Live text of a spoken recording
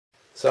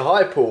So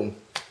hi Paul,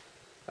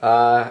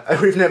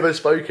 we've never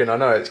spoken. I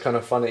know it's kind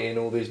of funny in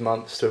all these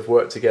months to have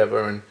worked together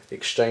and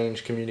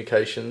exchanged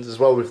communications as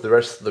well with the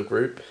rest of the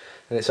group,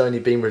 and it's only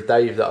been with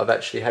Dave that I've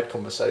actually had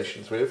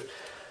conversations with.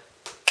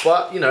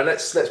 But you know,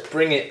 let's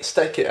bring it,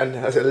 stake it, and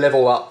as a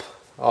level up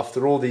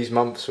after all these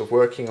months of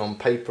working on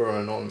paper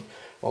and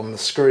on the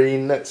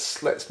screen.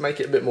 Let's make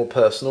it a bit more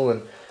personal,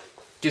 and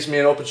gives me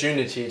an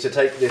opportunity to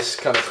take this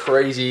kind of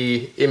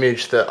crazy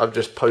image that I've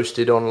just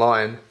posted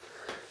online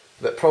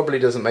that probably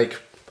doesn't make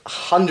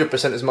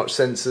 100% as much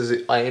sense as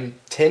I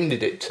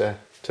intended it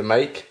to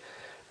make.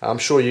 I'm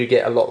sure you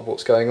get a lot of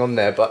what's going on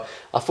there, but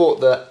I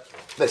thought that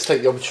let's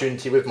take the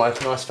opportunity with my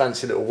nice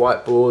fancy little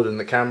whiteboard and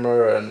the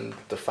camera and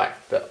the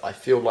fact that I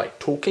feel like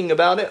talking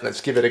about it.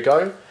 Let's give it a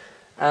go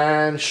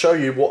and show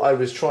you what I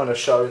was trying to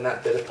show in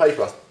that bit of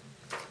paper.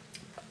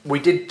 We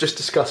did just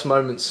discuss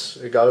moments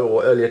ago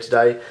or earlier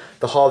today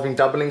the halving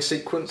doubling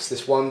sequence,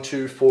 this 1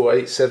 2 4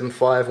 8 7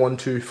 5 1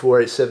 2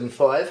 4 8 7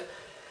 5.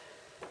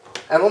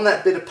 And on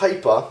that bit of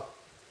paper,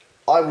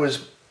 I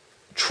was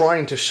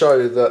trying to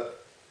show that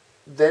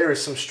there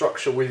is some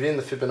structure within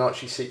the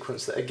Fibonacci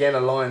sequence that again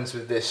aligns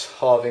with this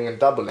halving and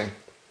doubling.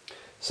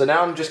 So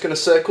now I'm just going to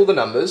circle the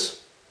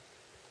numbers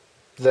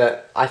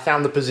that I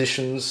found the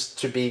positions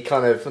to be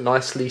kind of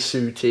nicely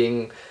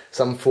suiting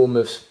some form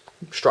of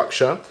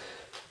structure.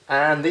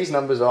 And these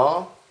numbers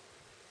are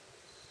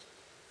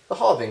the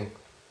halving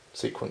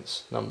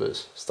sequence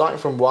numbers. Starting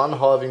from 1,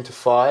 halving to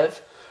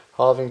 5,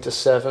 halving to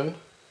 7.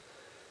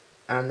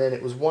 And then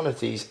it was one of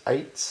these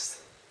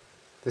 8s.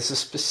 There's a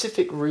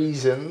specific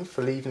reason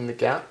for leaving the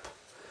gap,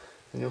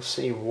 and you'll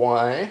see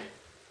why.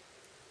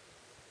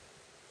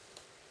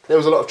 There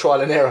was a lot of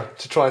trial and error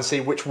to try and see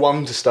which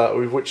 1 to start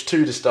with, which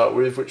 2 to start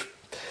with,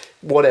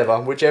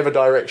 whichever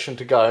direction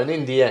to go. And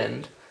in the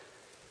end,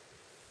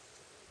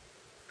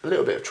 a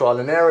little bit of trial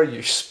and error,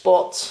 you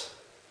spot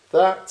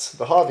that,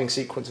 the halving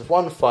sequence of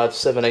 1, 5,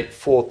 7, 8,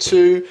 4,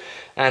 2,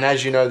 and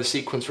as you know the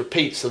sequence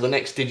repeats, so the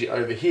next digit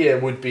over here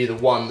would be the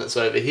 1 that's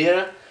over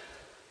here.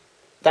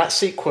 That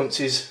sequence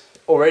is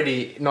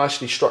already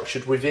nicely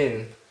structured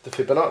within the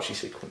Fibonacci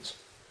sequence.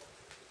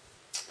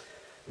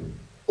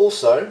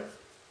 Also,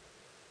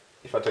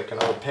 if I take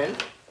another pen,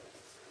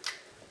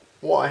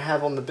 what I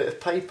have on the bit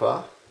of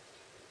paper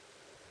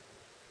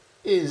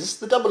is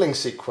the doubling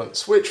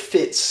sequence, which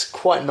fits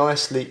quite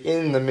nicely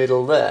in the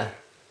middle there,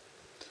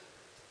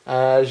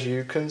 as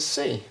you can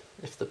see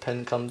if the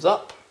pen comes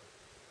up.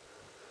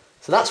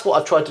 So that's what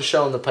I've tried to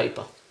show on the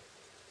paper.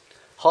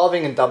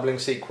 Halving and doubling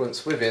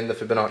sequence within the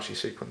Fibonacci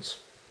sequence.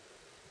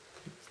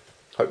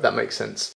 Hope that makes sense.